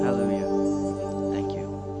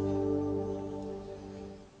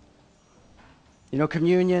You know,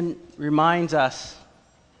 communion reminds us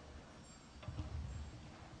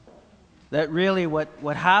that really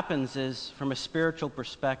what happens is, from a spiritual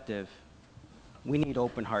perspective, we need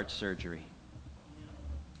open heart surgery.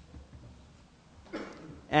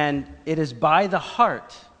 And it is by the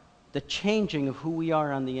heart, the changing of who we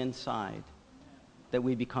are on the inside, that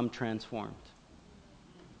we become transformed.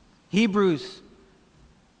 Hebrews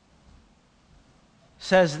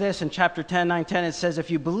says this in chapter 10, 9-10. It says, if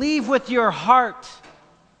you believe with your heart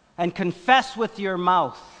and confess with your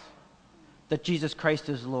mouth that Jesus Christ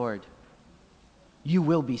is Lord, you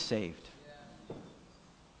will be saved.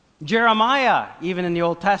 Jeremiah, even in the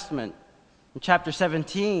Old Testament, in chapter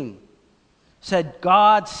 17, said,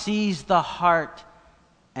 God sees the heart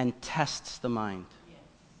and tests the mind.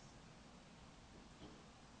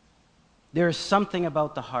 There is something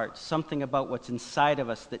about the heart, something about what's inside of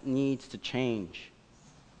us that needs to change.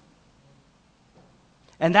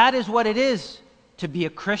 And that is what it is to be a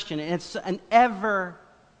Christian. It's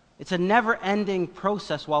a never-ending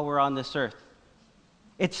process while we're on this earth.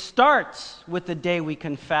 It starts with the day we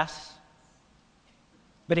confess,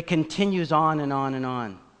 but it continues on and on and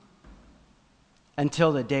on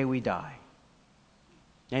until the day we die.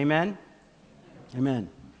 Amen? Amen.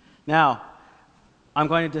 Now, I'm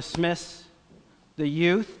going to dismiss the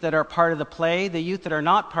youth that are part of the play. The youth that are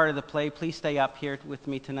not part of the play, please stay up here with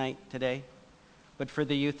me today. But for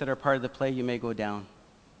the youth that are part of the play, you may go down.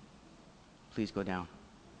 Please go down.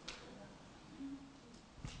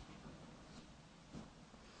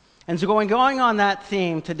 And so going on that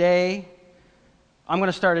theme, today I'm going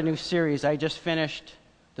to start a new series. I just finished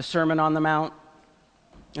the Sermon on the Mount.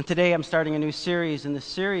 And today I'm starting a new series. And the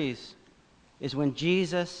series is when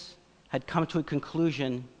Jesus had come to a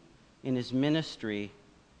conclusion in his ministry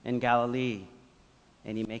in Galilee.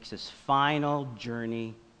 And he makes his final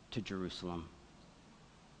journey to Jerusalem.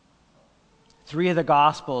 3 of the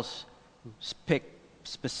Gospels pick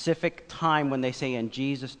specific time when they say, and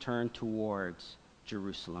Jesus turned towards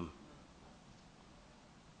Jerusalem.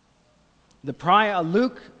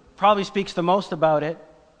 Luke probably speaks the most about it,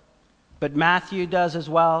 but Matthew does as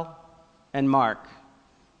well, and Mark.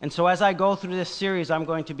 And so as I go through this series, I'm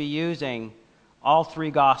going to be using all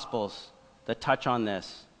 3 Gospels that touch on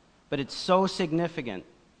this. But it's so significant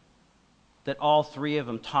that all 3 of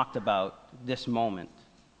them talked about this moment,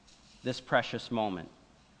 this precious moment,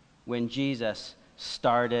 when Jesus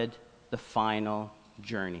started the final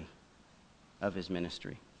journey of his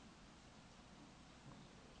ministry.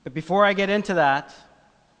 But before I get into that,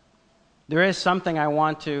 there is something I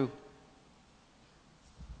want to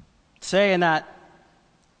say, in that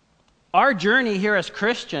our journey here as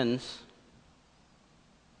Christians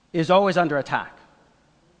is always under attack.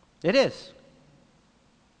 It is.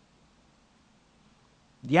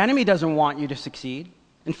 The enemy doesn't want you to succeed.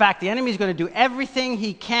 In fact, the enemy is going to do everything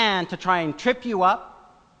he can to try and trip you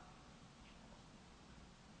up,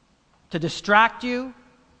 to distract you.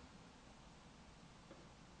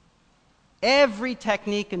 Every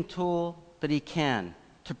technique and tool that he can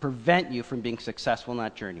to prevent you from being successful in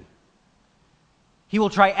that journey. He will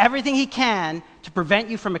try everything he can to prevent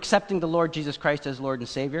you from accepting the Lord Jesus Christ as Lord and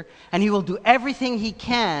Savior, and he will do everything he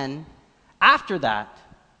can after that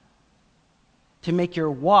to make your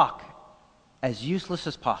walk as useless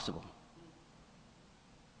as possible.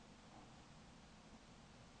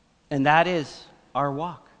 And that is our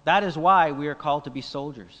walk. That is why we are called to be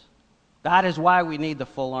soldiers. That is why we need the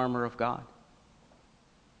full armor of God.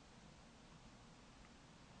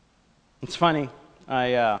 It's funny,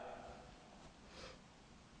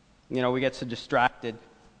 we get so distracted.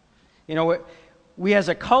 We as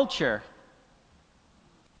a culture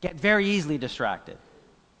get very easily distracted.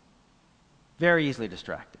 Very easily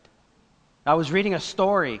distracted. I was reading a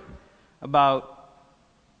story about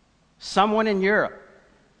someone in Europe.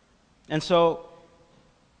 And so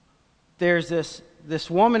there's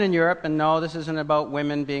this woman in Europe, and no, this isn't about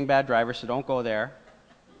women being bad drivers, so don't go there.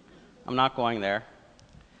 I'm not going there.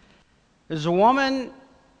 There's a woman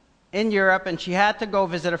in Europe, and she had to go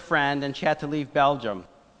visit a friend, and she had to leave Belgium.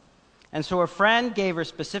 And so her friend gave her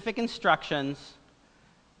specific instructions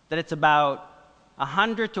that it's about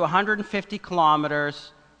 100 to 150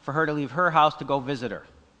 kilometers for her to leave her house to go visit her.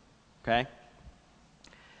 Okay?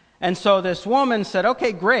 And so this woman said,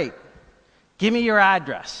 okay, great. Give me your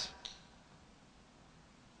address.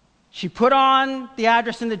 She put on the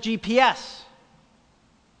address in the GPS.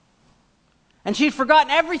 And she'd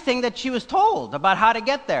forgotten everything that she was told about how to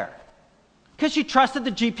get there, because she trusted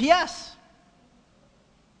the GPS.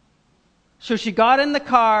 So she got in the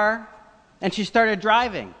car and she started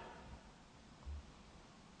driving.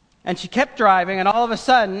 And she kept driving, and all of a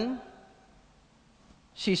sudden,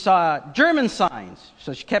 she saw German signs,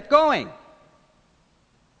 so she kept going.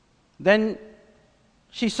 Then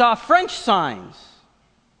she saw French signs,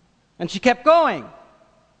 and she kept going.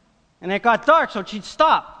 And it got dark, so she'd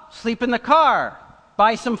stop, sleep in the car,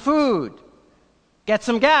 buy some food, get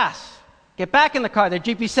some gas, get back in the car. The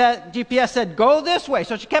GPS said, go this way,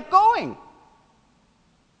 so she kept going.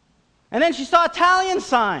 And then she saw Italian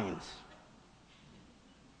signs.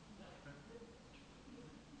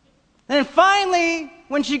 And then finally,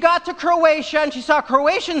 when she got to Croatia and she saw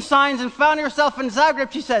Croatian signs and found herself in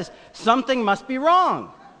Zagreb, she says, something must be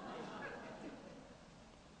wrong.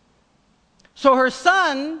 So her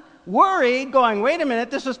son, worried, going, wait a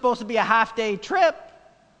minute, this was supposed to be a half-day trip.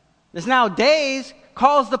 It's now days,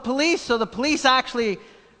 calls the police. So the police actually,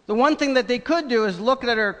 the one thing that they could do is look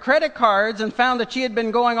at her credit cards and found that she had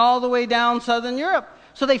been going all the way down Southern Europe.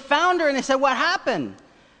 So they found her and they said, what happened?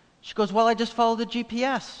 She goes, well, I just followed the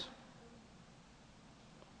GPS.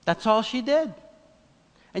 That's all she did.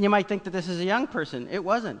 And you might think that this is a young person. It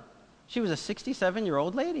wasn't. She was a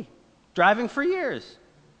 67-year-old lady, driving for years.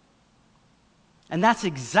 And that's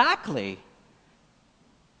exactly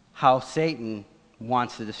how Satan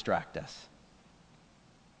wants to distract us.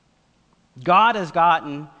 God has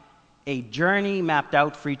gotten a journey mapped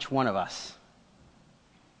out for each one of us.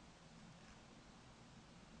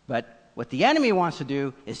 But what the enemy wants to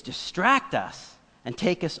do is distract us and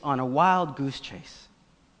take us on a wild goose chase.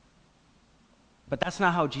 But that's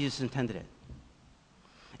not how Jesus intended it.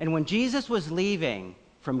 And when Jesus was leaving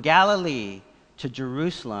from Galilee to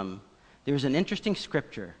Jerusalem, there's an interesting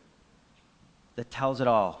scripture that tells it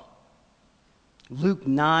all. Luke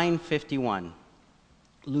 9:51.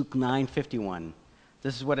 Luke 9:51.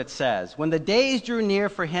 This is what it says. When the days drew near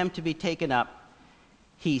for him to be taken up,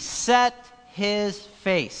 he set his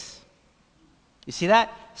face. You see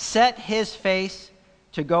that? Set his face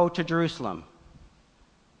to go to Jerusalem.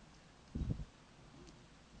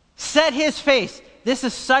 Set his face. This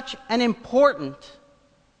is such an important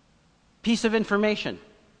piece of information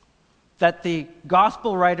that the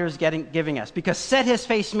gospel writer is giving us. Because set his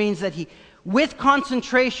face means that he, with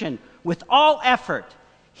concentration, with all effort,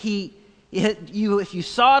 if you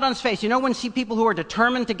saw it on his face, you know when you see people who are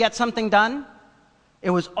determined to get something done?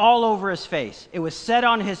 It was all over his face. It was set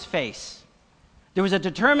on his face. There was a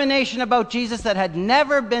determination about Jesus that had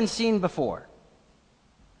never been seen before.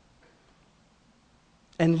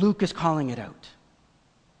 And Luke is calling it out.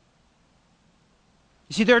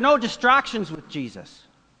 You see, there are no distractions with Jesus.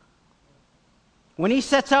 When he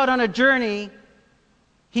sets out on a journey,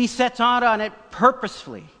 he sets out on it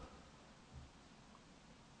purposefully.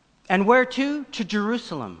 And where to? To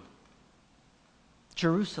Jerusalem.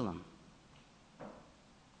 Jerusalem.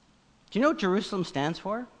 Do you know what Jerusalem stands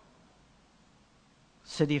for?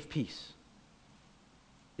 City of Peace.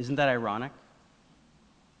 Isn't that ironic?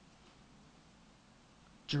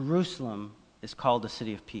 Jerusalem is called the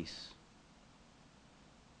City of Peace.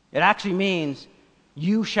 It actually means,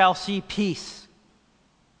 you shall see peace.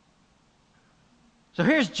 So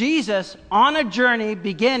here's Jesus on a journey,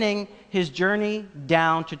 beginning his journey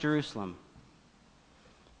down to Jerusalem.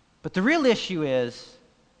 But the real issue is,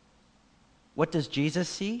 what does Jesus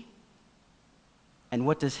see? And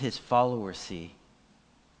what does his followers see?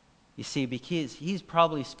 You see, because he's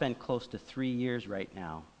probably spent close to 3 years right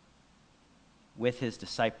now with his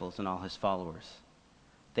disciples and all his followers.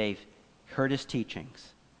 They've heard his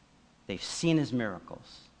teachings. They've seen his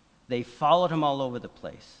miracles. They've followed him all over the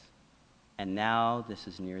place. And now this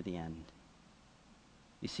is near the end.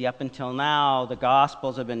 You see, up until now, the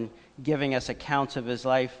Gospels have been giving us accounts of his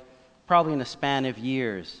life, probably in a span of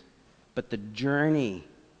years. But the journey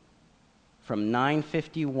from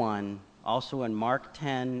 951, also in Mark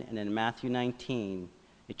 10 and in Matthew 19,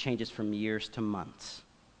 it changes from years to months.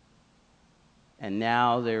 And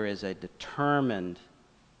now there is a determined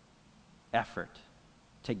effort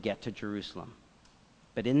to get to Jerusalem.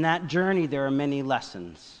 But in that journey, there are many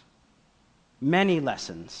lessons. Many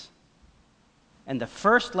lessons. And the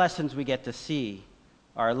first lessons we get to see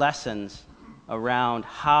are lessons around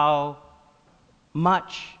how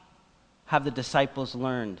much have the disciples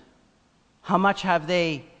learned? How much have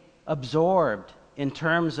they absorbed in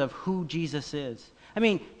terms of who Jesus is? I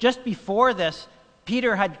mean, just before this,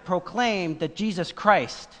 Peter had proclaimed that Jesus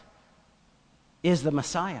Christ is the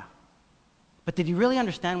Messiah. But did he really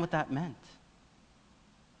understand what that meant?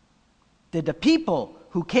 Did the people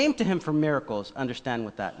who came to him for miracles understand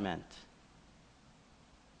what that meant?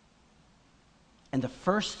 And the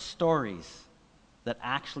first stories that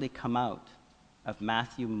actually come out of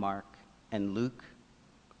Matthew, Mark, and Luke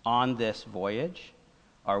on this voyage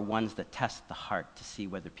are ones that test the heart to see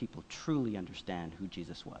whether people truly understand who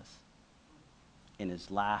Jesus was. in his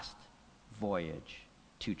last voyage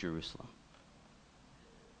to Jerusalem.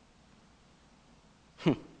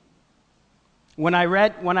 When I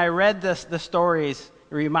read the stories,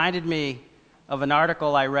 it reminded me of an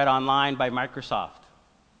article I read online by Microsoft.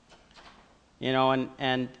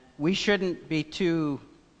 And we shouldn't be too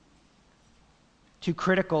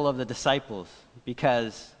critical of the disciples,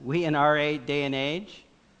 because we in our day and age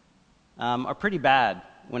are pretty bad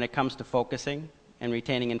when it comes to focusing and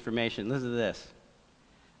retaining information. Listen to this.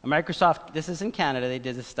 Microsoft, this is in Canada, they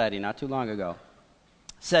did a study not too long ago,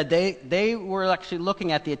 said they were actually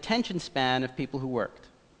looking at the attention span of people who worked.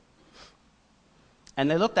 And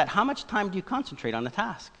they looked at how much time do you concentrate on the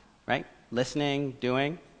task, right? Listening,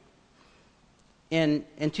 doing. In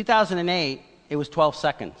 2008, it was 12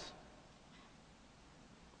 seconds.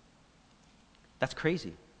 That's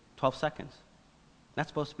crazy. 12 seconds. That's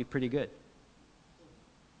supposed to be pretty good.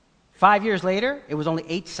 5 years later, it was only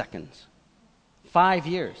 8 seconds. 5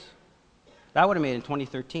 years. That would have made it in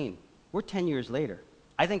 2013. We're 10 years later.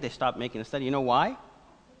 I think they stopped making the study. You know why?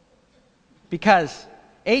 Because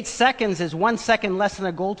 8 seconds is 1 second less than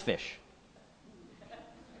a goldfish.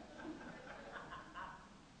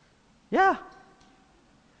 Yeah.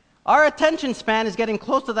 Our attention span is getting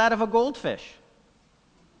close to that of a goldfish.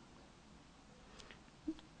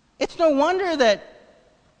 It's no wonder that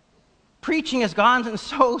preaching has gone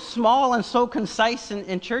so small and so concise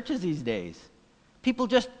in churches these days. People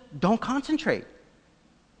just don't concentrate.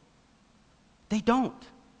 They don't.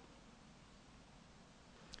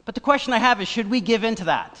 But the question I have is, should we give in to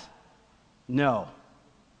that? No.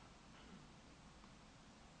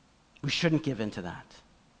 We shouldn't give in to that.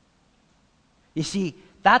 You see,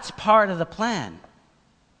 that's part of the plan.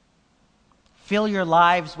 Fill your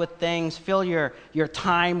lives with things. Fill your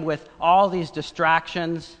time with all these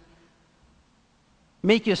distractions.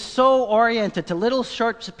 Make you so oriented to little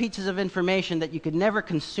short pieces of information that you could never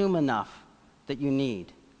consume enough that you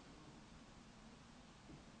need.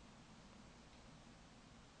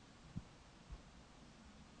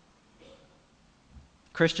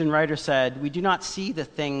 Christian writer said, "We do not see the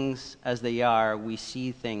things as they are, we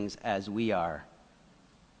see things as we are."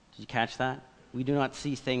 Did you catch that? We do not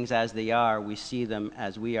see things as they are, we see them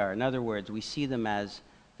as we are. In other words, we see them as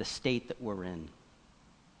the state that we're in.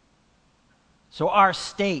 So our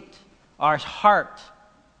state, our heart,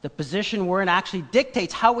 the position we're in actually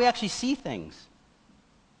dictates how we actually see things.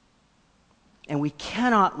 And we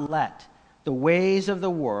cannot let the ways of the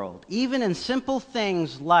world, even in simple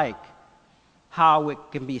things like how it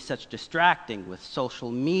can be such distracting with social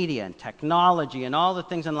media and technology and all the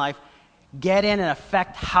things in life, get in and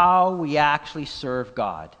affect how we actually serve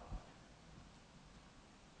God.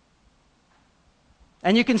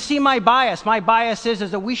 And you can see my bias. My bias is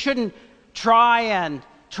that we shouldn't try and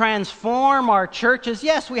transform our churches.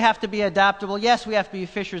 Yes, we have to be adaptable. Yes, we have to be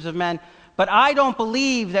fishers of men. But I don't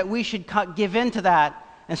believe that we should give in to that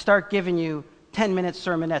and start giving you 10-minute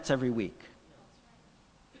sermonettes every week.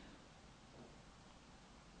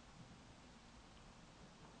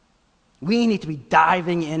 We need to be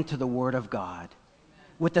diving into the Word of God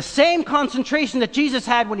with the same concentration that Jesus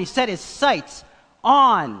had when he set his sights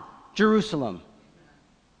on Jerusalem.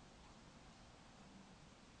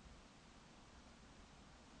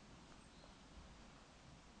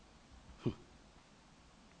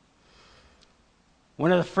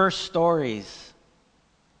 One of the first stories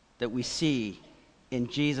that we see in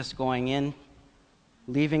Jesus going in,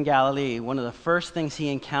 leaving Galilee, one of the first things he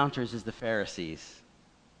encounters is the Pharisees.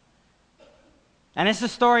 And it's the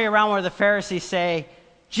story around where the Pharisees say,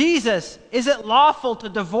 "Jesus, is it lawful to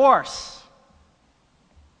divorce?"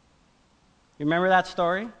 You remember that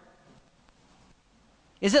story?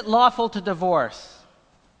 Is it lawful to divorce?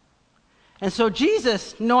 And so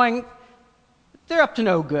Jesus, knowing they're up to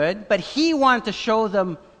no good, but he wanted to show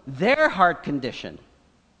them their heart condition.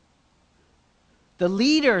 The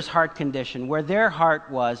leader's heart condition, where their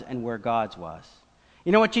heart was and where God's was.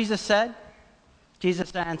 You know what Jesus said?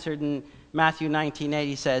 Jesus answered in Matthew 19:8,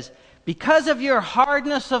 he says, "Because of your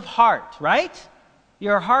hardness of heart," right?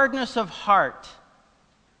 Your hardness of heart.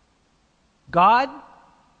 God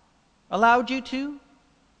allowed you to?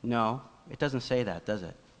 No, it doesn't say that, does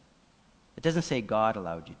it? It doesn't say God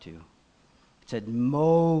allowed you to. It said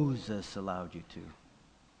Moses allowed you to. Do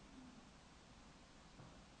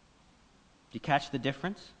you catch the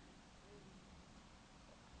difference?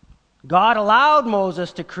 God allowed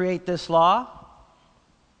Moses to create this law.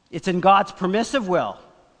 It's in God's permissive will.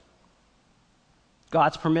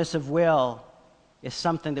 God's permissive will is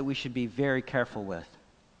something that we should be very careful with.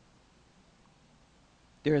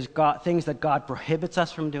 There's things that God prohibits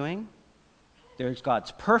us from doing. There's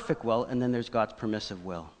God's perfect will, and then there's God's permissive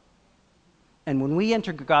will. And when we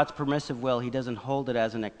enter God's permissive will, he doesn't hold it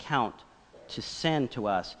as an account to sin to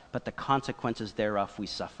us, but the consequences thereof we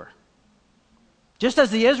suffer. Just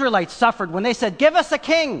as the Israelites suffered when they said, give us a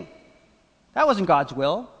king. That wasn't God's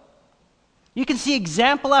will. You can see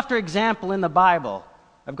example after example in the Bible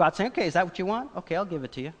of God saying, okay, is that what you want? Okay, I'll give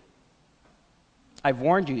it to you. I've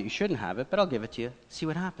warned you that you shouldn't have it, but I'll give it to you. See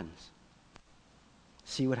what happens.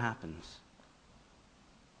 See what happens.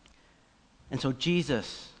 And so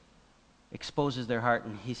Jesus exposes their heart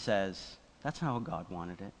and he says, that's not how God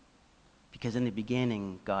wanted it. Because in the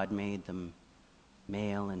beginning, God made them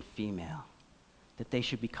male and female, that they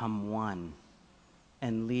should become one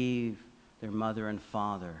and leave their mother and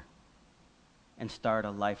father and start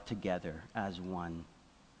a life together as one,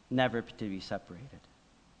 never to be separated.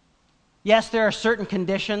 Yes, there are certain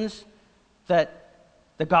conditions that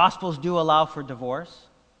the Gospels do allow for divorce,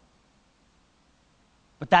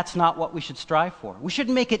 but that's not what we should strive for. We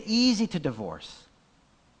shouldn't make it easy to divorce.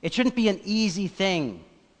 It shouldn't be an easy thing.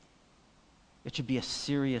 It should be a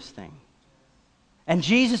serious thing. And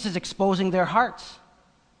Jesus is exposing their hearts.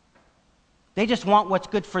 They just want what's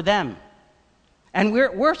good for them. And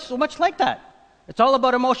we're so much like that. It's all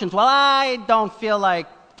about emotions. Well, I don't feel like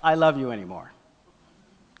I love you anymore.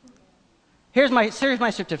 Here's my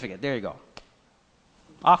certificate. There you go.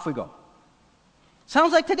 Off we go.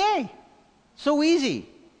 Sounds like today. So easy.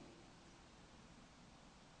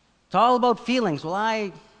 It's all about feelings. Well,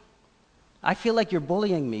 I feel like you're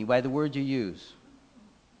bullying me by the words you use.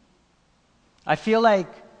 I feel like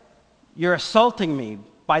you're assaulting me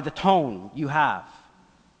by the tone you have.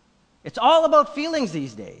 It's all about feelings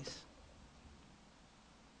these days.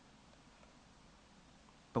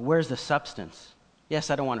 But where's the substance? Yes,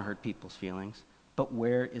 I don't want to hurt people's feelings, but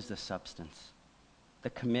where is the substance? The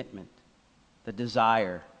commitment, the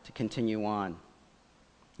desire to continue on.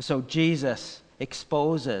 So Jesus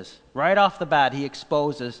exposes, right off the bat, he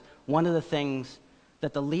exposes one of the things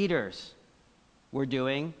that the leaders were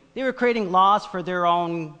doing. They were creating laws for their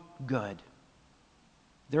own good,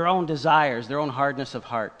 their own desires, their own hardness of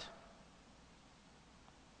heart,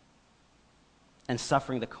 and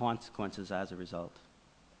suffering the consequences as a result.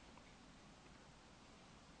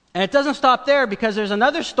 And it doesn't stop there, because there's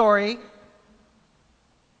another story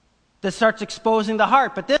that starts exposing the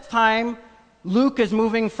heart. But this time, Luke,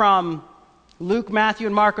 Matthew,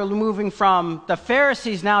 and Mark are moving from the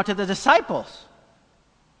Pharisees now to the disciples.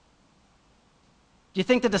 Do you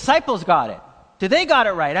think the disciples got it? Do they got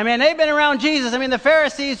it right? I mean, they've been around Jesus. I mean, the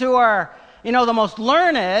Pharisees, who are, the most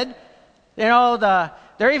learned,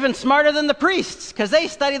 they're even smarter than the priests, because they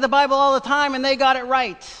study the Bible all the time and they got it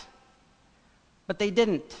right. But they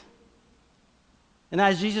didn't. And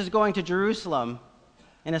as Jesus is going to Jerusalem,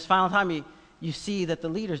 in his final time, you see that the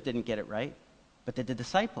leaders didn't get it right, but did the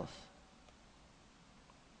disciples.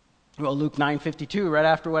 Well, Luke 9:52, right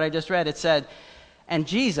after what I just read, it said, and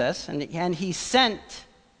Jesus, and he sent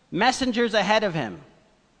messengers ahead of him,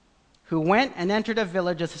 who went and entered a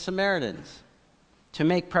village of the Samaritans to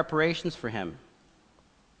make preparations for him.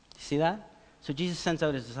 You see that? So Jesus sends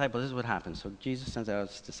out his disciples. This is what happens. So Jesus sends out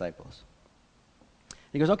his disciples.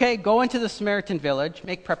 He goes, okay, go into the Samaritan village,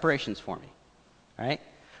 make preparations for me. All right?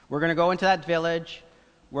 We're going to go into that village.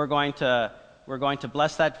 We're going to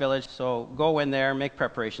bless that village, so go in there, make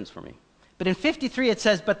preparations for me. But in 53 it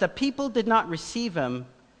says, but the people did not receive him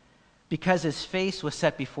because his face was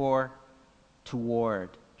set toward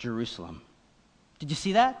Jerusalem. Did you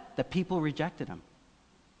see that? The people rejected him.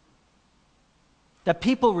 The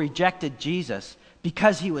people rejected Jesus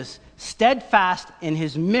because he was steadfast in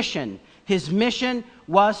his mission. His mission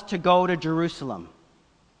was to go to Jerusalem.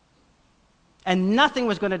 And nothing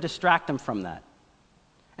was going to distract him from that.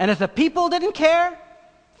 And if the people didn't care,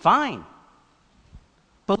 fine.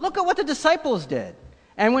 But look at what the disciples did.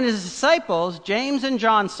 And when his disciples, James and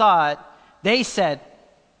John, saw it, they said,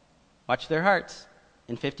 watch their hearts,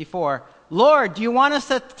 in 54, Lord, do you want us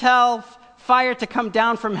to tell fire to come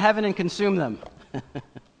down from heaven and consume them?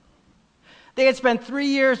 They had spent 3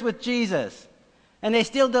 years with Jesus, and they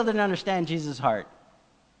still didn't understand Jesus' heart.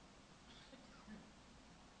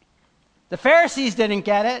 The Pharisees didn't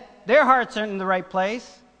get it. Their hearts aren't in the right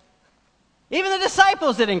place. Even the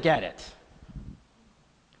disciples didn't get it.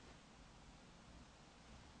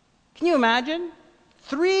 Can you imagine?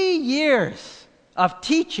 3 years of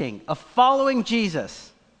teaching, of following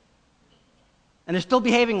Jesus, and they're still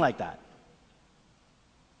behaving like that.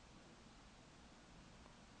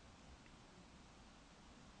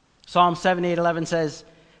 Psalm 78:11 says,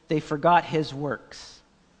 they forgot his works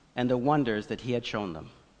and the wonders that he had shown them.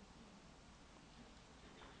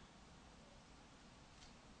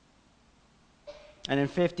 And in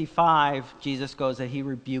 55, Jesus goes that he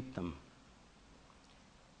rebuked them.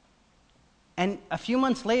 And a few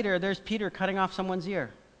months later, there's Peter cutting off someone's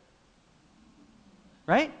ear.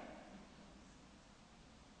 Right?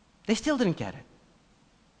 They still didn't get it.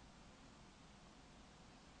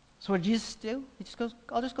 So what did Jesus do? He just goes,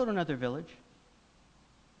 I'll just go to another village.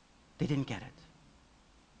 They didn't get it.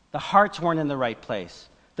 The hearts weren't in the right place.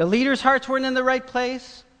 The leaders' hearts weren't in the right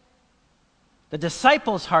place. The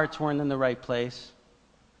disciples' hearts weren't in the right place.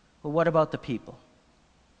 But what about the people?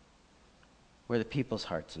 Were the people's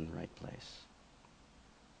hearts in the right place?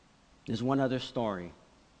 There's one other story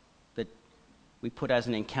that we put as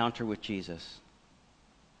an encounter with Jesus.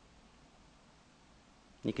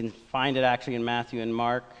 You can find it actually in Matthew and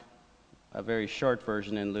Mark, a very short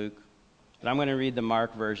version in Luke. But I'm going to read the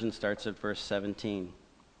Mark version, starts at verse 17.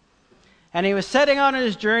 And he was setting out on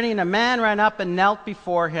his journey, and a man ran up and knelt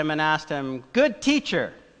before him and asked him, Good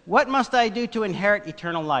teacher, what must I do to inherit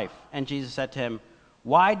eternal life? And Jesus said to him,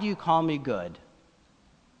 Why do you call me good?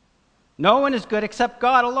 No one is good except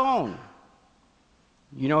God alone.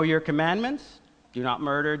 You know your commandments? Do not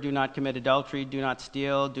murder, do not commit adultery, do not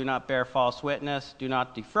steal, do not bear false witness, do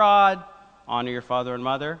not defraud, honor your father and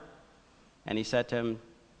mother. And he said to him,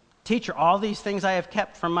 Teacher, all these things I have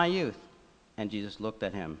kept from my youth. And Jesus looked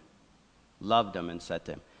at him, loved him, and said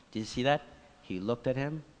to him, Did you see that? He looked at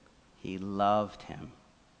him, he loved him.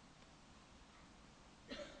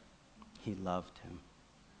 He loved him.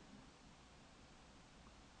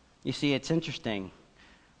 You see, it's interesting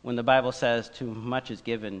when the Bible says, too much is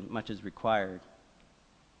given, much is required.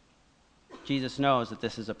 Jesus knows that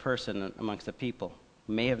this is a person amongst the people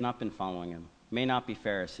who may have not been following him, may not be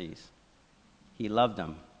Pharisees. He loved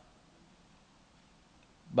them.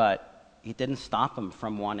 But he didn't stop him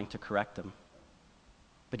from wanting to correct him.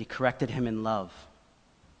 But he corrected him in love.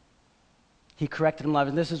 He corrected him in love.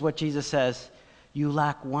 And this is what Jesus says, You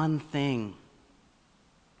lack one thing.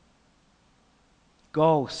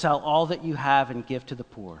 Go, sell all that you have and give to the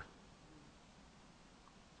poor.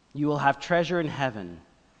 You will have treasure in heaven,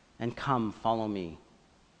 and come, follow me.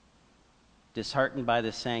 Disheartened by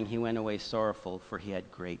this saying, he went away sorrowful, for he had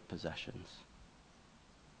great possessions.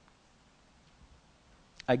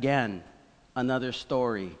 Again, another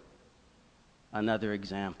story, another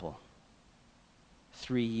example.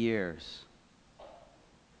 3 years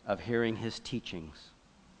of hearing his teachings,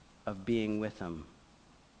 of being with him,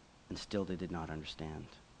 and still they did not understand.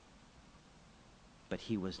 But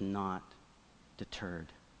he was not deterred.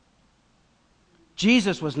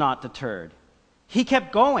 Jesus was not deterred. He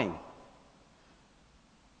kept going.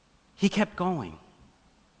 He kept going.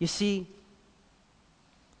 You see,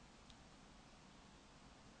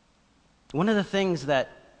 one of the things that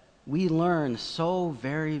we learn so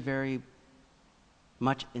very, very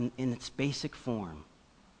much in its basic form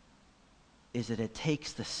is that it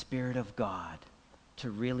takes the Spirit of God to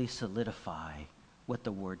really solidify what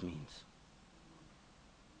the Word means.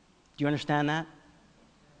 Do you understand that?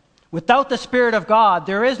 Without the Spirit of God,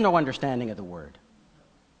 there is no understanding of the Word.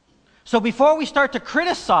 So before we start to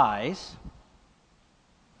criticize,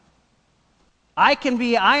 I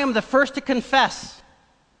am the first to confess,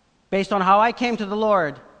 based on how I came to the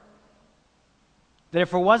Lord, that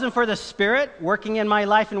if it wasn't for the Spirit working in my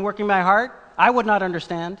life and working my heart, I would not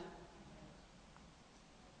understand.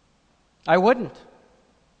 I wouldn't.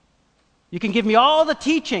 You can give me all the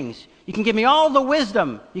teachings, you can give me all the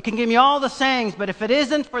wisdom, you can give me all the sayings, but if it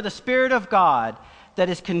isn't for the Spirit of God that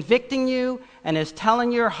is convicting you and is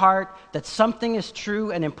telling your heart that something is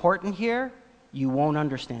true and important here, you won't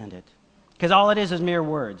understand it. Because all it is mere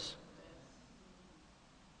words.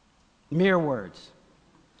 Mere words.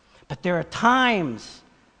 But there are times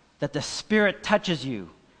that the Spirit touches you,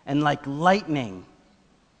 and like lightning,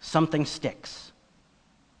 something sticks.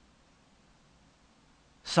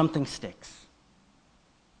 Something sticks.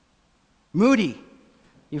 Moody.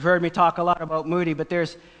 You've heard me talk a lot about Moody, but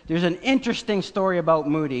there's an interesting story about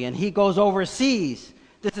Moody, and he goes overseas.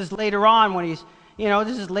 This is later on when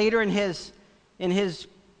this is later in his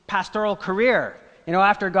pastoral career.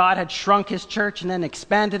 After God had shrunk his church and then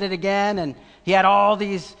expanded it again, and he had all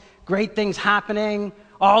these great things happening,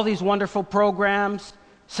 all these wonderful programs,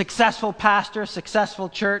 successful pastor, successful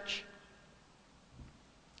church.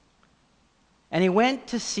 And he went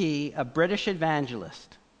to see a British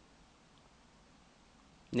evangelist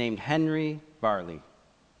named Henry Varley.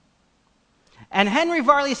 And Henry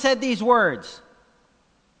Varley said these words,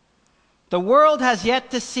 "The world has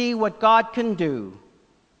yet to see what God can do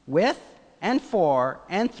with and for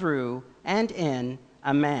and through and in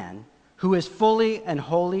a man who is fully and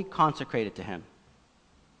wholly consecrated to him."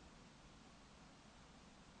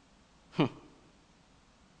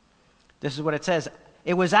 This is what it says.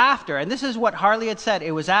 It was after, and this is what Harley had said,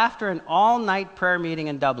 it was after an all-night prayer meeting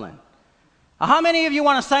in Dublin. How many of you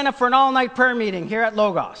want to sign up for an all-night prayer meeting here at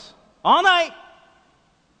Logos? All night.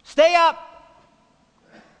 Stay up.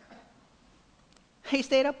 He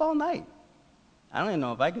stayed up all night. I don't even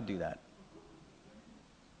know if I could do that.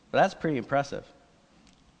 But that's pretty impressive.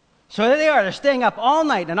 So there they are. They're staying up all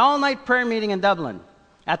night, an all-night prayer meeting in Dublin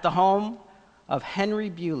at the home of Henry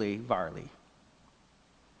Bewley Varley.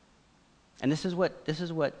 And this is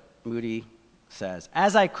what Moody says.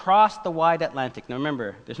 As I crossed the wide Atlantic, now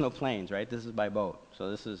remember, there's no planes, right? This is by boat. So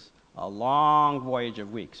this is a long voyage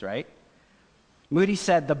of weeks, right? Moody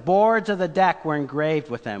said the boards of the deck were engraved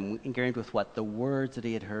with them. Engraved with what? The words that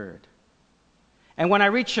he had heard. And when I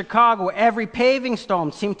reached Chicago, every paving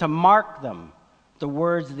stone seemed to mark them, the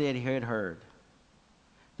words that he had heard.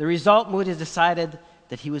 The result, Moody decided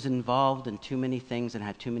that he was involved in too many things and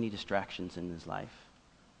had too many distractions in his life.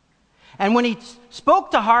 And when he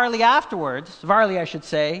spoke to Varley afterwards,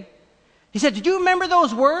 he said, did you remember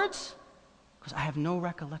those words? Because I have no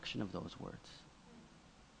recollection of those words.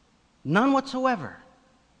 None whatsoever.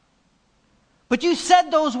 But you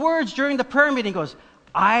said those words during the prayer meeting. He goes,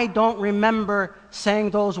 I don't remember saying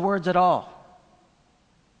those words at all.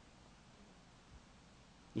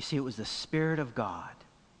 You see, it was the Spirit of God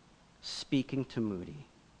speaking to Moody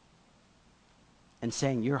and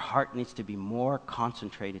saying, your heart needs to be more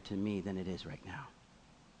concentrated to me than it is right now.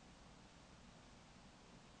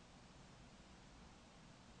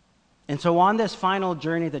 And so on this final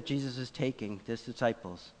journey that Jesus is taking his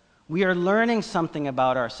disciples, we are learning something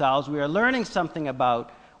about ourselves. We are learning something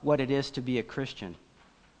about what it is to be a Christian.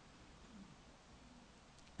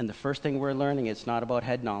 And the first thing we're learning, it's not about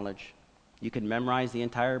head knowledge. You can memorize the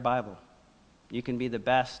entire Bible. You can be the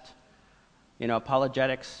best,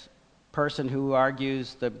 apologetics person who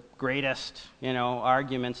argues the greatest,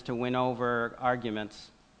 arguments to win over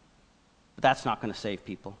arguments. But that's not going to save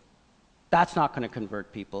people. That's not going to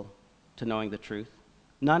convert people to knowing the truth.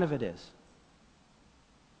 None of it is.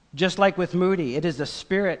 Just like with Moody, it is the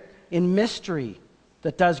Spirit in mystery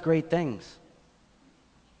that does great things.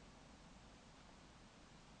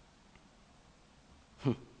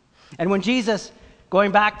 And when Jesus,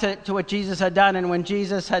 going back to what Jesus had done, and when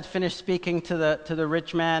Jesus had finished speaking to the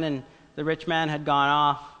rich man, and the rich man had gone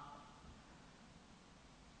off,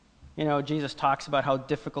 Jesus talks about how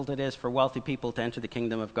difficult it is for wealthy people to enter the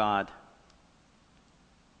kingdom of God.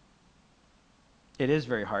 It is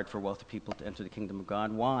very hard for wealthy people to enter the kingdom of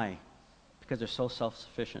God. Why? Because they're so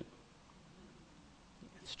self-sufficient.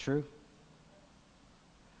 It's true.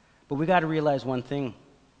 But we got to realize one thing.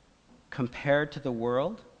 Compared to the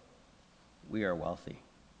world, we are wealthy.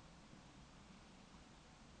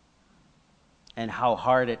 And how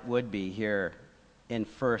hard it would be here in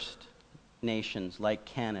first nations like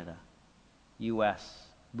Canada, U.S.,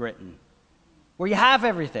 Britain, where you have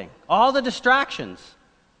everything, all the distractions.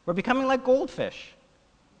 We're becoming like goldfish.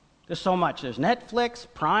 There's so much. There's Netflix,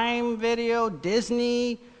 Prime Video,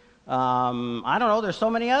 Disney. I don't know. There's so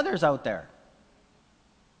many others out there.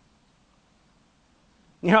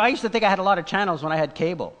 I used to think I had a lot of channels when I had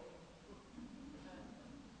cable.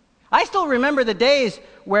 I still remember the days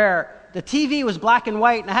where the TV was black and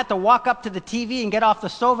white, and I had to walk up to the TV and get off the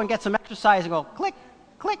stove and get some exercise and go click,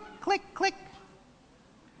 click, click, click.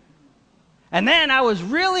 And then I was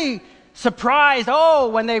really surprised,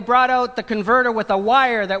 when they brought out the converter with a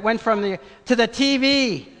wire that went to the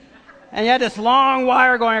TV. And you had this long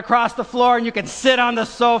wire going across the floor, and you could sit on the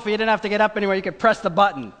sofa. You didn't have to get up anywhere. You could press the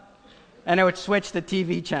button, and it would switch the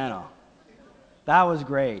TV channel. That was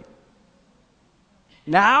great.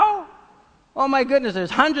 Now, oh my goodness,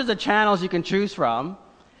 there's hundreds of channels you can choose from.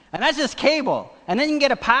 And that's just cable. And then you can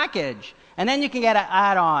get a package. And then you can get an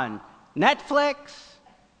add-on Netflix,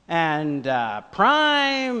 and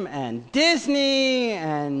Prime, and Disney,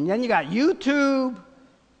 and then you got YouTube.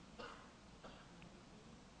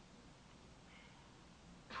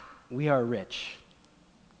 We are rich.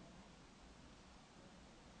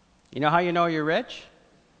 You know how you know you're rich?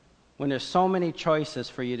 When there's so many choices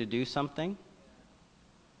for you to do something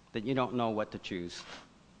that you don't know what to choose.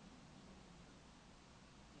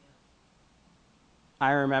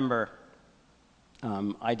 I remember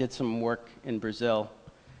I did some work in Brazil,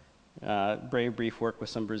 very brief work with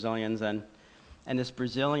some Brazilians, and this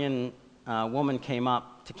Brazilian woman came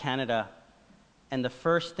up to Canada, and the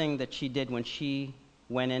first thing that she did when she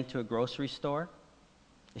went into a grocery store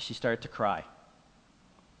is she started to cry.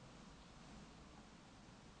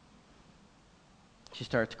 She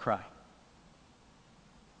started to cry.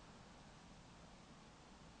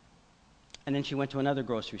 And then she went to another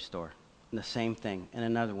grocery store, and the same thing, and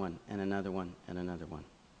another one, and another one, and another one.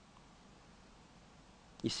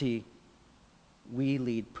 You see, we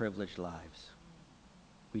lead privileged lives.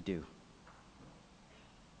 We do.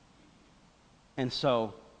 And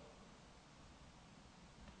so,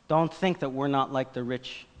 don't think that we're not like the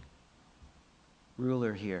rich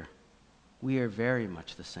ruler here. We are very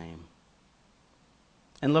much the same.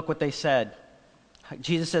 And look what they said.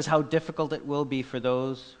 Jesus says how difficult it will be for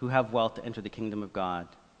those who have wealth to enter the kingdom of God.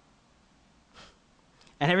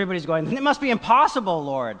 And everybody's going, it must be impossible,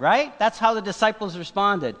 Lord, right? That's how the disciples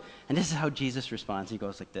responded. And this is how Jesus responds. He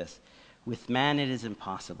goes like this: with man it is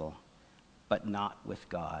impossible, but not with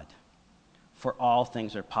God. For all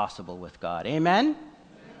things are possible with God. Amen?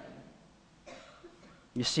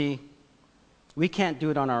 You see, we can't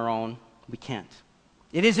do it on our own. We can't.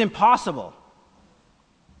 It is impossible.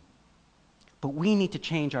 But we need to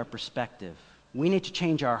change our perspective. We need to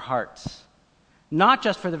change our hearts. Not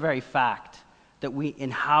just for the very fact that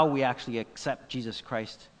in how we actually accept Jesus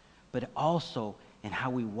Christ, but also in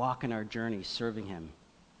how we walk in our journey serving Him.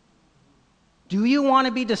 Do you want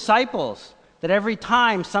to be disciples that every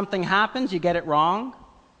time something happens, you get it wrong?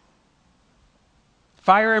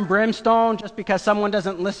 Fire and brimstone just because someone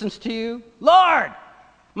doesn't listen to you? Lord,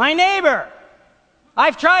 my neighbor,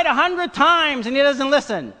 I've tried 100 times and he doesn't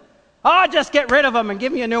listen. Oh, just get rid of him and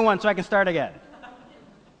give me a new one so I can start again.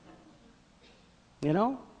 You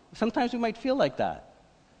know, sometimes we might feel like that.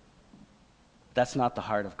 That's not the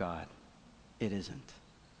heart of God. It isn't.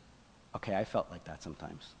 Okay, I felt like that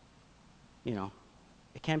sometimes. You know,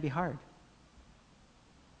 it can be hard.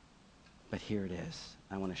 But here it is.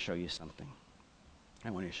 I want to show you something. I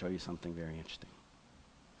want to show you something very interesting.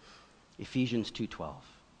 Ephesians 2:12.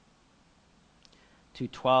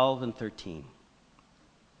 2:12 and 13.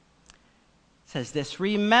 Says this: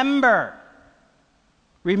 remember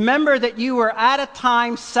that you were at a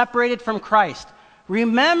time separated from Christ.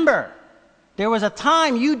 Remember, there was a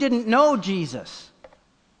time you didn't know Jesus.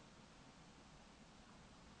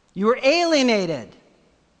 You were alienated.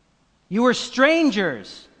 You were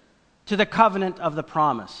strangers to the covenant of the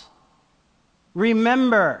promise.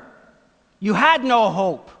 Remember, you had no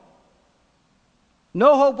hope.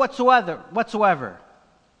 No hope whatsoever.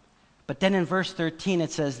 But then in verse 13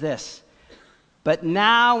 it says this: but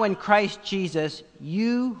now in Christ Jesus,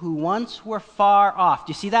 you who once were far off. Do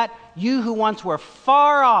you see that? You who once were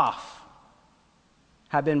far off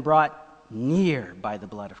have been brought near by the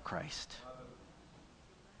blood of Christ.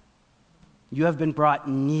 You have been brought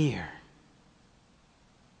near.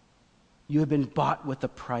 You have been bought with a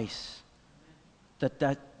price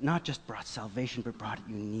that not just brought salvation, but brought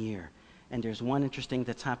you near. And there's one interesting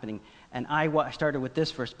that's happening. And I started with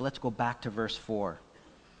this verse, but let's go back to verse 4.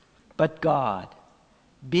 But God,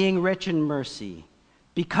 being rich in mercy,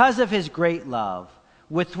 because of His great love,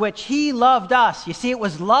 with which He loved us. You see, it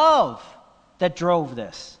was love that drove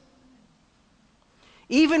this.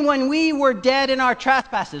 Even when we were dead in our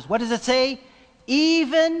trespasses. What does it say?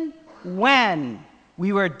 Even when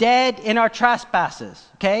we were dead in our trespasses.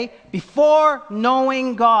 Okay? Before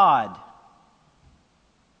knowing God,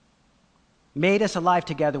 made us alive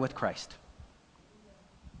together with Christ.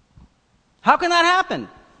 How can that happen?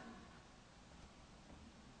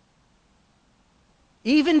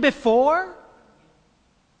 Even before?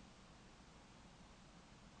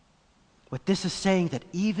 What this is saying, that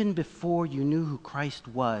even before you knew who Christ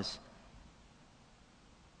was,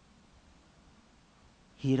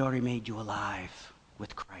 He had already made you alive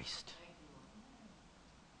with Christ.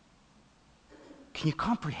 Can you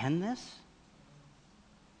comprehend this?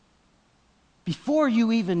 Before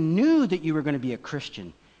you even knew that you were going to be a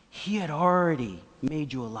Christian, He had already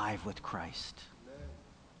made you alive with Christ.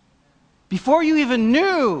 Before you even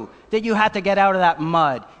knew that you had to get out of that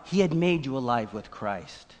mud, He had made you alive with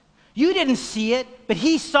Christ. You didn't see it, but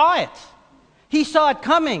He saw it. He saw it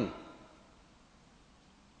coming.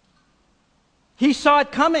 He saw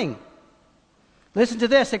it coming. Listen to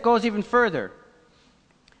this, it goes even further.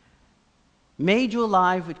 Made you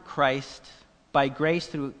alive with Christ by grace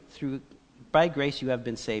by grace you have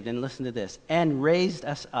been saved. And listen to this. And raised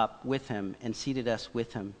us up with Him and seated us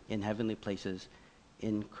with Him in heavenly places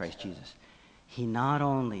in Christ Jesus. He not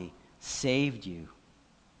only saved you,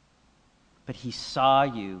 but He saw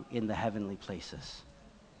you in the heavenly places.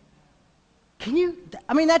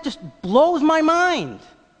 That just blows my mind.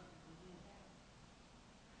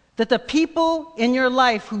 That the people in your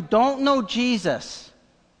life who don't know Jesus,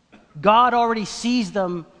 God already sees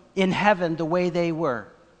them in heaven the way they were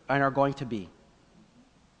and are going to be.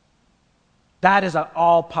 That is an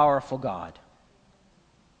all-powerful God.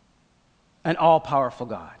 An all-powerful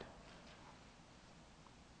God.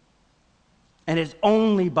 And it's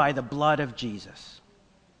only by the blood of Jesus.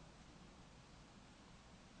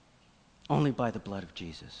 Only by the blood of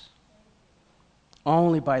Jesus.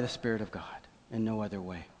 Only by the Spirit of God, and no other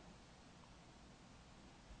way.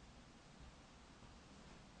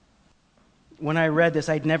 when I read this,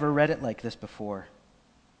 I'd never read it like this before.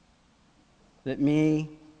 That me,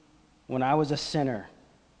 when I was a sinner,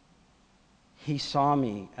 he saw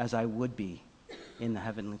me as I would be in the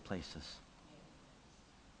heavenly places.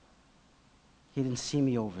 He didn't see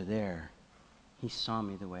me over there. He saw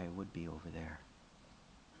me the way I would be over there.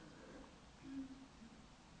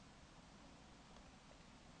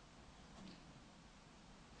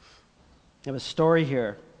 I have a story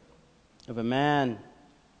here of a man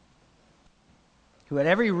who had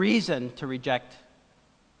every reason to reject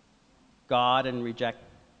God and reject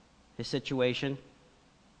his situation.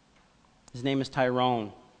 His name is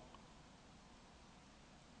Tyrone.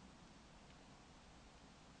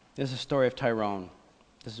 This is a story of Tyrone.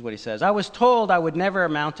 This is what he says. I was told I would never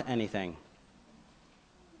amount to anything.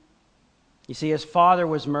 You see, his father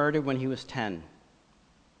was murdered when he was 10.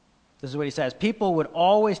 This is what he says. People would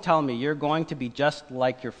always tell me, you're going to be just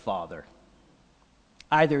like your father,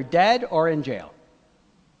 either dead or in jail.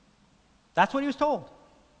 That's what he was told.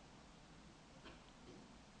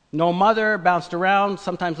 No mother, bounced around,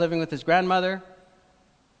 sometimes living with his grandmother.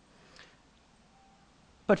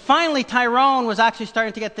 But finally, Tyrone was actually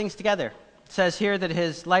starting to get things together. It says here that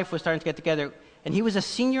his life was starting to get together, and he was a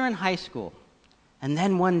senior in high school. And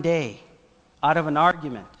then one day, out of an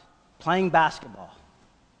argument, playing basketball,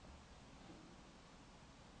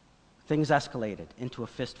 things escalated into a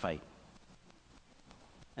fist fight.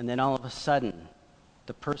 And then all of a sudden,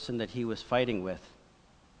 the person that he was fighting with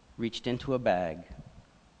reached into a bag,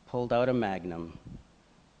 pulled out a magnum,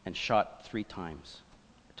 and shot 3 times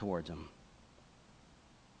towards him.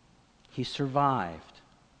 He survived,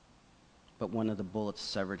 but one of the bullets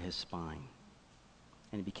severed his spine,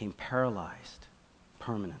 and he became paralyzed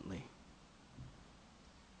permanently.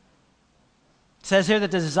 It says here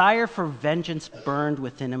that the desire for vengeance burned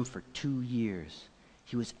within him for 2 years.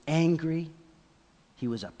 He was angry. He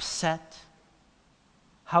was upset.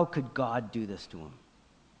 How could God do this to him?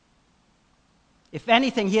 If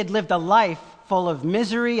anything, he had lived a life full of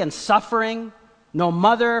misery and suffering. No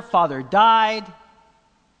mother, father died.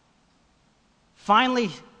 Finally,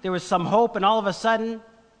 there was some hope, and all of a sudden,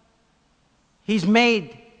 he's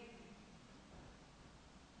made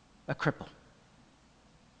a cripple.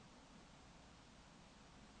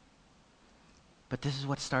 But this is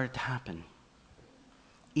what started to happen.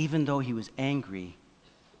 Even though he was angry,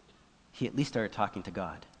 he at least started talking to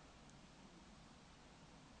God.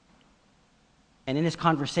 And in his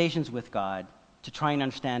conversations with God, to try and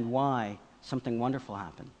understand why, something wonderful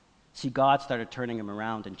happened. See, God started turning him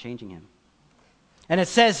around and changing him. And it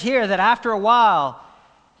says here that after a while,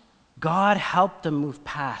 God helped him move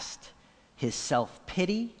past his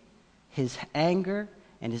self-pity, his anger,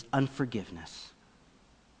 and his unforgiveness,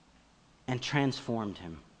 and transformed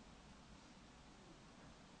him.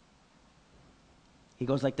 He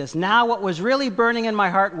goes like this. Now what was really burning in my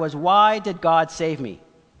heart was, why did God save me?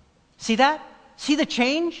 See that? See the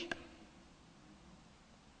change?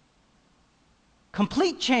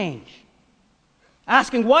 Complete change.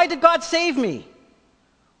 Asking, why did God save me?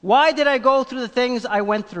 Why did I go through the things I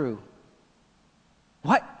went through?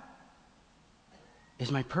 What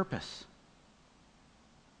is my purpose?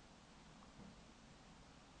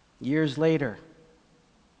 Years later,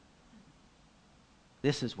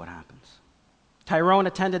 this is what happens. Tyrone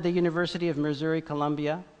attended the University of Missouri,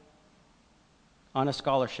 Columbia on a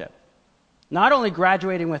scholarship. Not only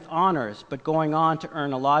graduating with honors, but going on to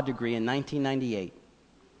earn a law degree in 1998.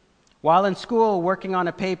 While in school, working on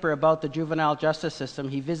a paper about the juvenile justice system,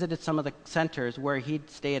 he visited some of the centers where he'd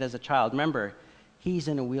stayed as a child. Remember, he's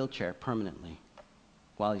in a wheelchair permanently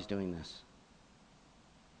while he's doing this.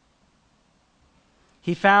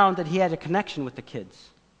 He found that he had a connection with the kids.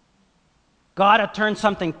 God had turned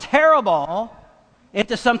something terrible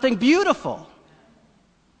into something beautiful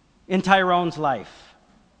in Tyrone's life.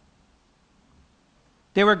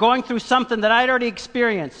 They were going through something that I'd already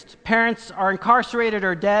experienced. Parents are incarcerated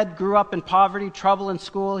or dead, grew up in poverty, trouble in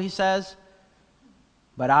school, he says.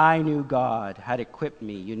 But I knew God had equipped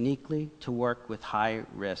me uniquely to work with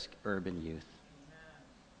high-risk urban youth.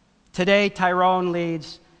 Today, Tyrone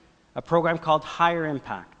leads a program called Higher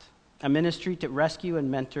Impact, a ministry to rescue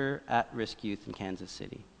and mentor at-risk youth in Kansas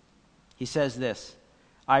City. He says this,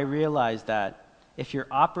 I realize that if you're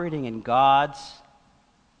operating in God's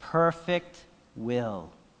perfect will,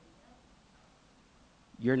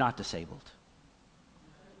 you're not disabled.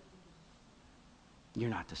 You're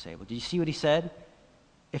not disabled. Do you see what he said?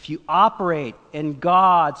 If you operate in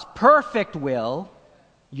God's perfect will,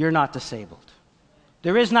 you're not disabled.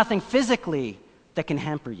 There is nothing physically that can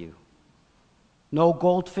hamper you. No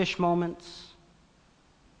goldfish moments,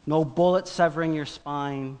 no bullet severing your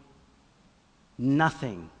spine,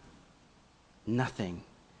 nothing nothing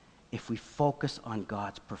if we focus on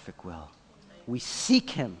God's perfect will. We seek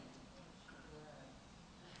him.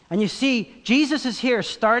 And you see, Jesus is here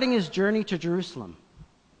starting his journey to Jerusalem.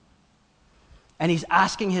 And he's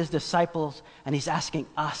asking his disciples, and he's asking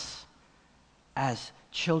us as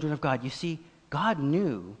children of God. You see, God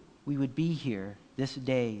knew we would be here this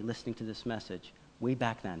day listening to this message way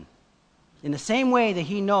back then. In the same way that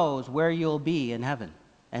he knows where you'll be in heaven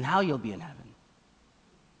and how you'll be in heaven.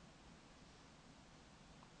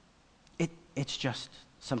 It's just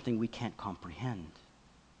something we can't comprehend.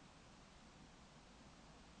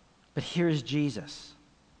 But here's Jesus.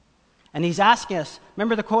 And he's asking us,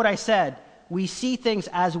 remember the quote I said, we see things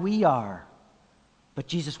as we are, but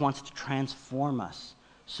Jesus wants to transform us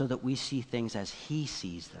so that we see things as he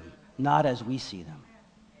sees them, not as we see them.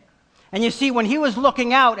 And you see, when he was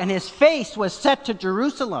looking out and his face was set to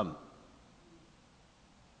Jerusalem,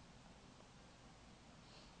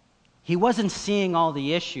 he wasn't seeing all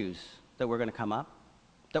the issues that were going to come up,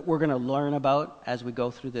 that we're going to learn about as we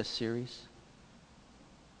go through this series.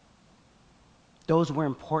 Those were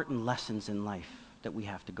important lessons in life that we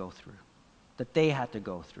have to go through, that they had to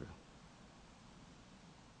go through.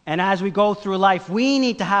 And as we go through life, we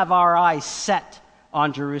need to have our eyes set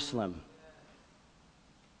on Jerusalem.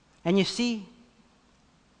 And you see,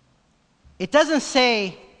 it doesn't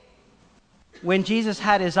say when Jesus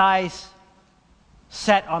had his eyes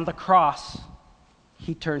set on the cross,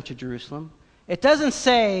 he turned to Jerusalem. It doesn't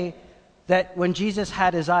say that when Jesus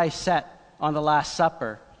had his eyes set on the Last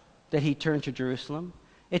Supper, that he turned to Jerusalem.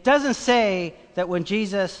 It doesn't say that when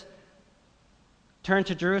Jesus turned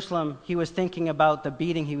to Jerusalem, he was thinking about the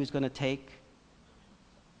beating he was going to take,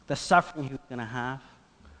 the suffering he was going to have.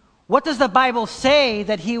 What does the Bible say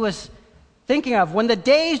that he was thinking of? When the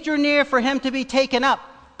days drew near for him to be taken up,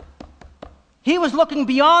 he was looking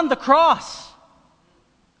beyond the cross.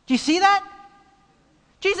 Do you see that?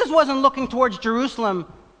 Jesus wasn't looking towards Jerusalem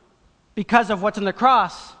because of what's in the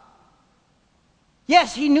cross.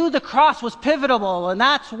 Yes, he knew the cross was pivotal, and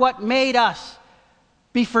that's what made us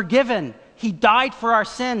be forgiven. He died for our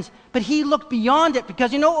sins, but he looked beyond it,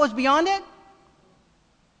 because you know what was beyond it?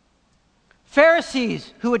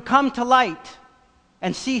 Pharisees who would come to light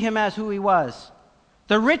and see him as who he was.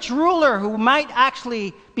 The rich ruler who might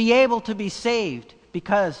actually be able to be saved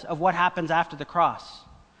because of what happens after the cross.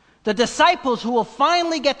 The disciples who will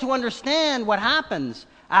finally get to understand what happens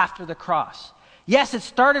after the cross. Yes, it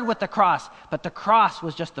started with the cross, but the cross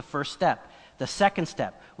was just the first step. The second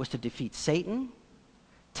step was to defeat Satan,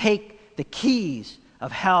 take the keys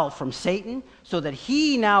of hell from Satan so that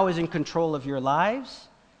he now is in control of your lives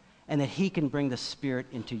and that he can bring the Spirit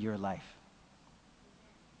into your life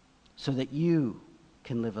so that you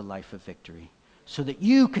can live a life of victory, so that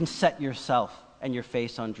you can set yourself and your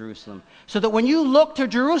face on Jerusalem, so that when you look to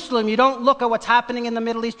Jerusalem, you don't look at what's happening in the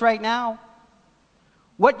Middle East right now.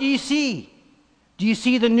 What do you see? Do you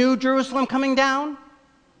see the new Jerusalem coming down?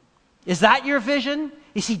 Is that your vision?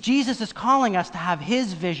 You see, Jesus is calling us to have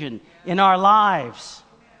his vision in our lives.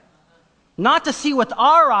 Not to see with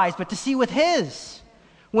our eyes, but to see with his.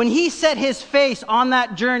 When he set his face on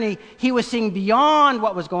that journey, he was seeing beyond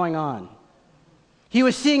what was going on. He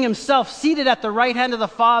was seeing himself seated at the right hand of the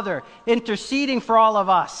Father, interceding for all of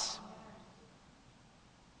us.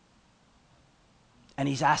 And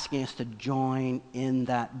he's asking us to join in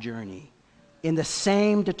that journey, in the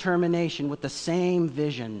same determination, with the same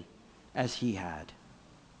vision as he had.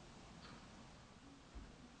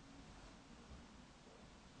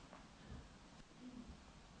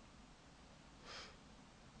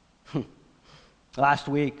 Last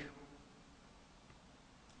week,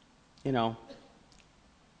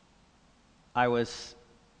 I was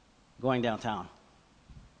going downtown,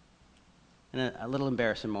 and a little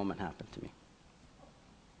embarrassing moment happened to me.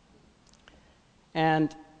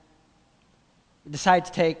 And we decided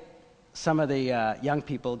to take some of the young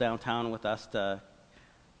people downtown with us to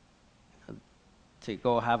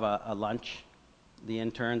go have a lunch, the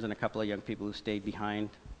interns and a couple of young people who stayed behind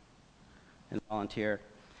and volunteer.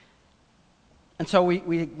 And so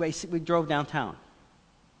we drove downtown.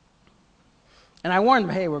 And I warned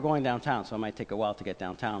them, hey, we're going downtown, so it might take a while to get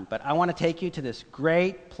downtown. But I want to take you to this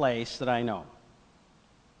great place that I know.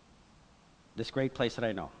 This great place that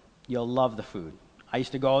I know. You'll love the food. I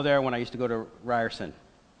used to go there when I used to go to Ryerson.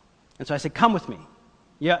 And so I said, come with me.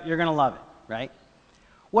 Yeah, you're going to love it, right?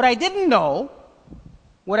 What I didn't know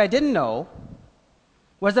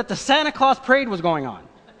was that the Santa Claus parade was going on.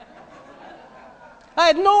 I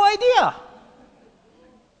had no idea.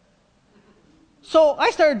 So I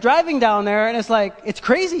started driving down there, and it's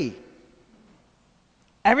crazy.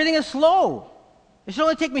 Everything is slow. It should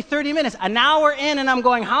only take me 30 minutes. An hour in, and I'm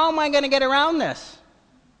going, how am I going to get around this?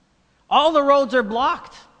 All the roads are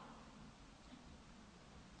blocked.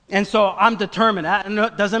 And so I'm determined.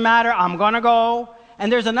 It doesn't matter. I'm going to go.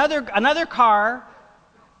 And there's another car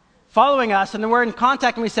following us, and we're in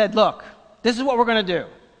contact, and we said, look, this is what we're going to do.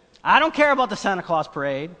 I don't care about the Santa Claus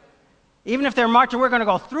parade. Even if they're marching, we're going to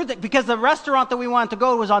go through because the restaurant that we wanted to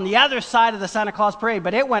go was on the other side of the Santa Claus parade,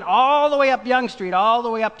 but it went all the way up Yonge Street, all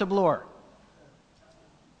the way up to Bloor.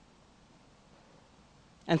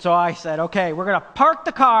 And so I said, okay, we're going to park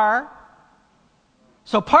the car.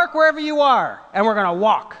 So park wherever you are, and we're going to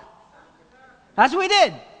walk. That's what we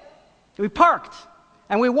did. We parked,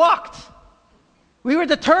 and we walked. We were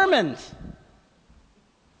determined.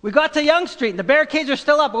 We got to Yonge Street, and the barricades are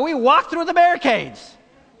still up, but we walked through the barricades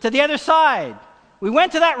to the other side. We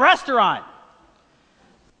went to that restaurant.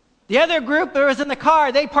 The other group that was in the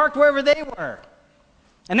car, they parked wherever they were.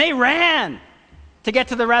 And they ran to get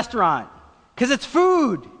to the restaurant because it's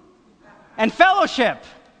food and fellowship.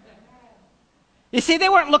 You see, they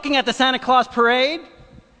weren't looking at the Santa Claus parade.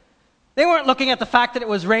 They weren't looking at the fact that it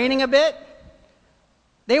was raining a bit.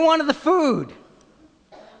 They wanted the food.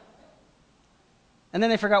 And then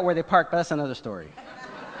they forgot where they parked, but that's another story.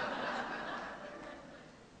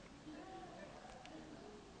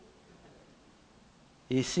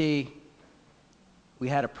 You see, we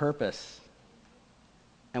had a purpose,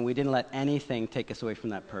 and we didn't let anything take us away from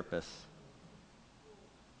that purpose.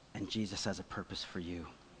 And Jesus has a purpose for you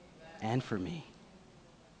and for me.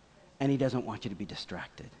 And he doesn't want you to be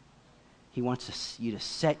distracted. He wants you to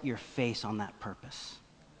set your face on that purpose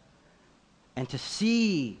and to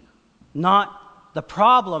see not the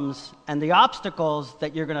problems and the obstacles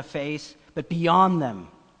that you're going to face, but beyond them.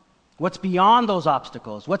 What's beyond those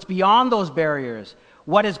obstacles? What's beyond those barriers?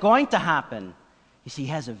 What is going to happen? You see, he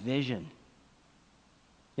has a vision.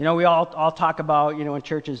 You know, we all talk about, in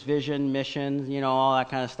churches, vision, mission, all that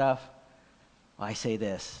kind of stuff. Well, I say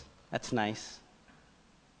this. That's nice.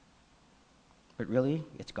 But really,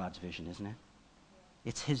 it's God's vision, isn't it?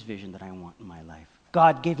 It's his vision that I want in my life.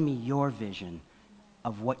 God, give me your vision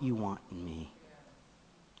of what you want in me.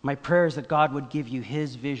 My prayer is that God would give you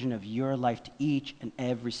his vision of your life to each and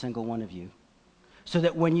every single one of you. So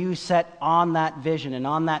that when you set on that vision and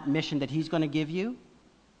on that mission that he's going to give you,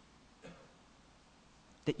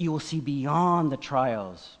 that you will see beyond the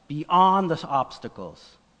trials, beyond the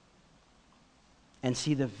obstacles, and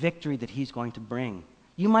see the victory that he's going to bring.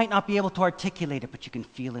 You might not be able to articulate it, but you can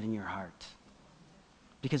feel it in your heart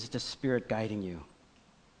because it's the Spirit guiding you.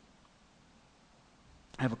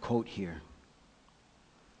 I have a quote here.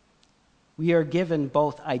 We are given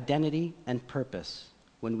both identity and purpose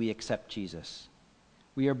when we accept Jesus.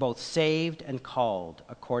 We are both saved and called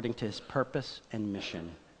according to his purpose and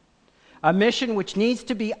mission. A mission which needs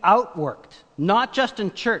to be outworked, not just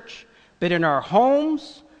in church, but in our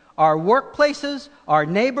homes, our workplaces, our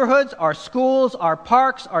neighborhoods, our schools, our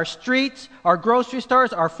parks, our streets, our grocery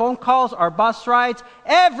stores, our phone calls, our bus rides,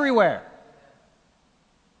 everywhere.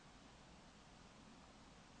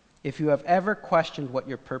 If you have ever questioned what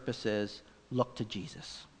your purpose is, look to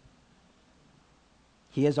Jesus.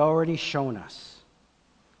 He has already shown us.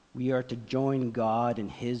 We are to join God in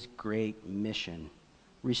his great mission,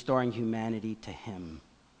 restoring humanity to him.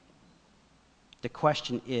 The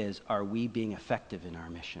question is, are we being effective in our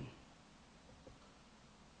mission?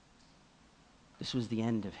 This was the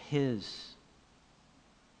end of his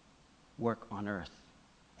work on earth,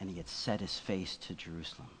 and he had set his face to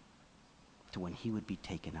Jerusalem, to when he would be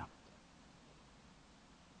taken up.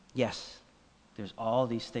 Yes, there's all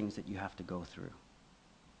these things that you have to go through.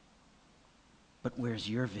 But where's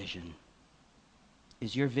your vision?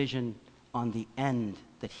 Is your vision on the end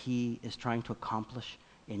that he is trying to accomplish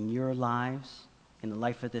in your lives, in the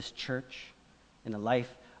life of this church, in the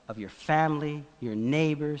life of your family, your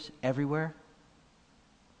neighbors, everywhere?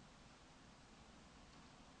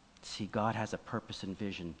 See, God has a purpose and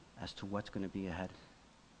vision as to what's going to be ahead.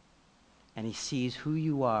 And he sees who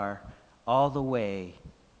you are all the way,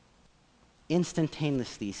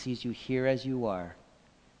 instantaneously. He sees you here as you are,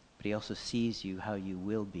 but he also sees you how you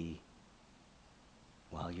will be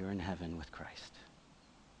while you're in heaven with Christ.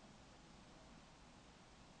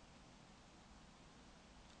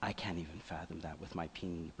 I can't even fathom that with my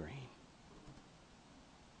puny brain.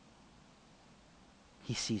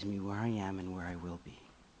 He sees me where I am and where I will be.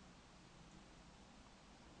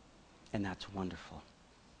 And that's wonderful.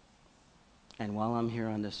 And while I'm here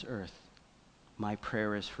on this earth, my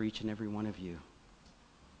prayer is for each and every one of you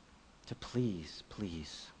to please,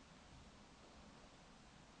 please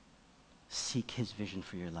seek his vision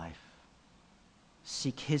for your life.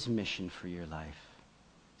 Seek his mission for your life.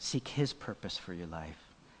 Seek his purpose for your life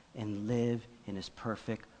and live in his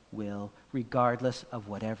perfect will, regardless of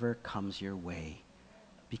whatever comes your way,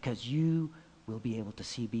 because you will be able to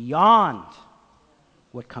see beyond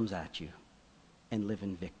what comes at you and live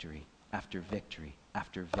in victory after victory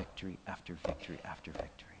after victory after victory after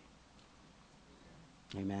victory.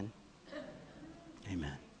 Amen.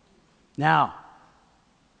 Amen. Now,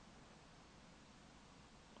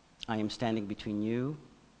 I am standing between you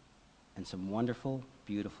and some wonderful,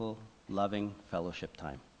 beautiful, loving fellowship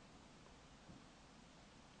time.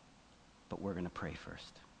 But we're going to pray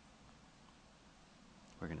first.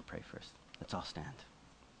 We're going to pray first. Let's all stand.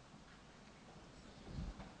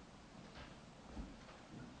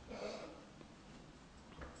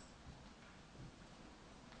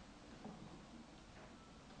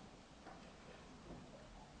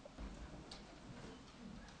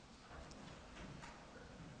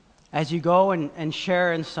 As you go and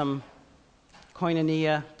share in some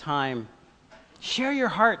koinonia time, share your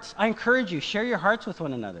hearts. I encourage you, share your hearts with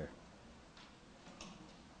one another.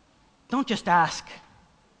 Don't just ask,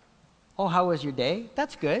 oh, how was your day?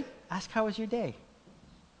 That's good. Ask, how was your day?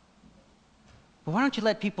 But why don't you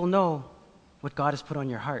let people know what God has put on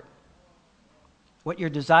your heart? What your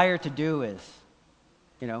desire to do is.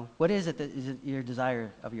 You know, what is it that is your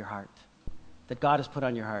desire of your heart that God has put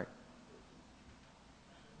on your heart?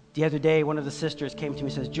 The other day, one of the sisters came to me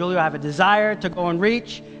and says, Julio, I have a desire to go and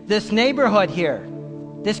reach this neighborhood here,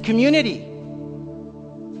 this community.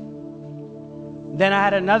 Then I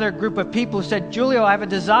had another group of people who said, Julio, I have a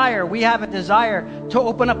desire, we have a desire to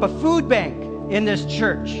open up a food bank in this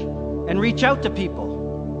church and reach out to people.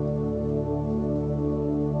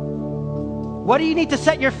 What do you need to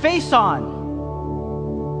set your face on?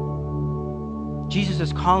 Jesus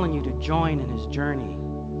is calling you to join in his journey.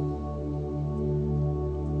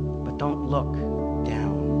 Don't look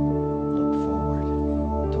down. Look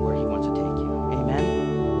forward to where he wants to take you.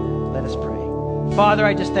 Amen? Let us pray. Father,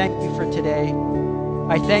 I just thank you for today.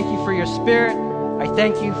 I thank you for your Spirit. I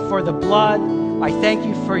thank you for the blood. I thank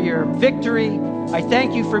you for your victory. I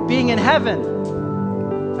thank you for being in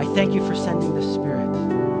heaven. I thank you for sending the Spirit.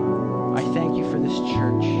 I thank you for this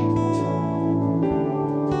church.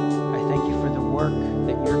 I thank you for the work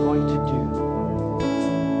that you're going to do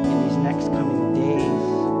in these next coming days,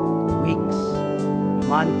 weeks,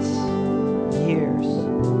 months, years,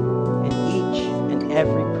 in each and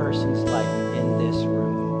every person's life in this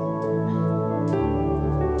room.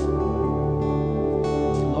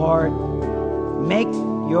 Lord, make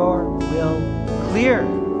your will clear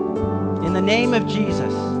in the name of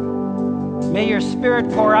Jesus. May your Spirit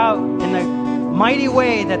pour out in the mighty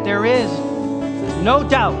way that there is no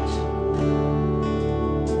doubt.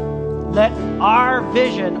 Let our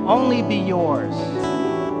vision only be yours.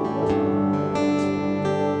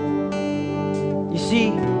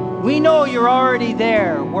 See, we know you're already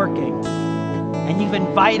there working, and you've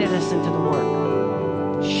invited us into the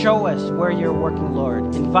work. Show us where you're working,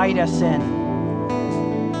 Lord. Invite us in.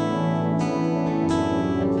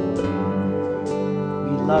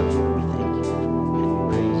 We love you, we thank you, and we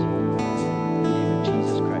praise you. In the name of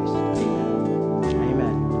Jesus Christ. Amen.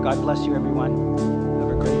 Amen. God bless you, everyone.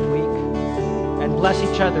 Have a great week. And bless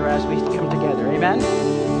each other as we come together. Amen.